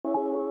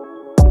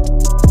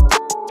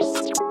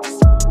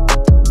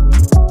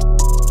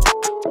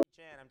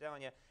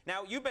telling you.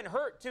 Now, you've been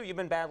hurt, too. You've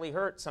been badly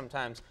hurt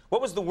sometimes.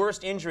 What was the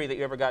worst injury that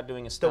you ever got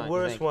doing a stunt? The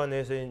worst one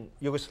is in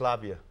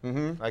Yugoslavia.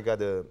 I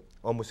got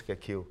almost get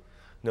killed.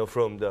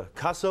 From the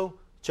castle,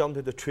 jumped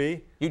to the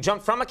tree. You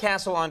jumped from a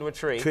castle onto a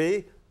tree.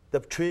 The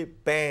tree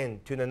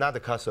banged to another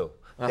castle.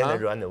 Then I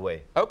run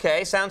away.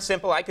 Okay, sounds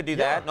simple. I could do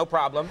that. No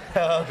problem.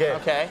 Okay.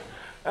 Okay.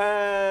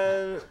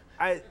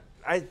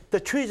 The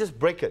tree just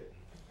break it.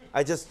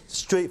 I just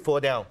straight fall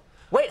down.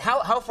 Wait,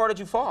 how far did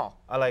you fall?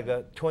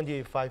 Like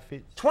 25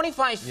 feet.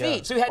 25 feet?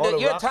 Yeah. So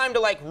you had time to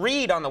like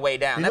read on the way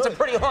down. That's a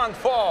pretty long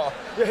fall.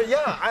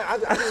 I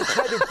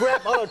try to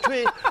grab on a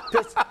tree,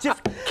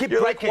 just keep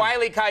You're breaking. like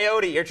Wile E.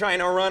 Coyote. You're trying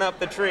to run up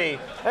the tree.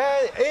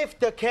 And if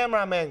the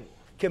cameraman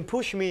can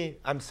push me,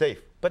 I'm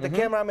safe. But the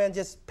cameraman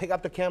just pick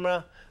up the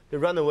camera, they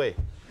run away.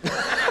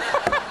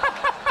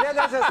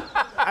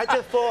 I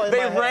just fall in my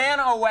head. They ran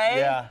away?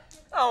 Yeah.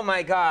 Oh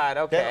my God,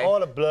 okay. Then all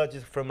the blood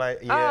just from my ear,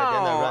 then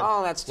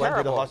I that's went to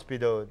the terrible.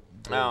 hospital.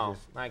 Oh,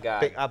 my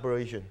God. Big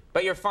operation.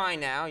 But you're fine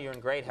now. You're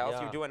in great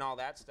health. You're doing all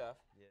that stuff.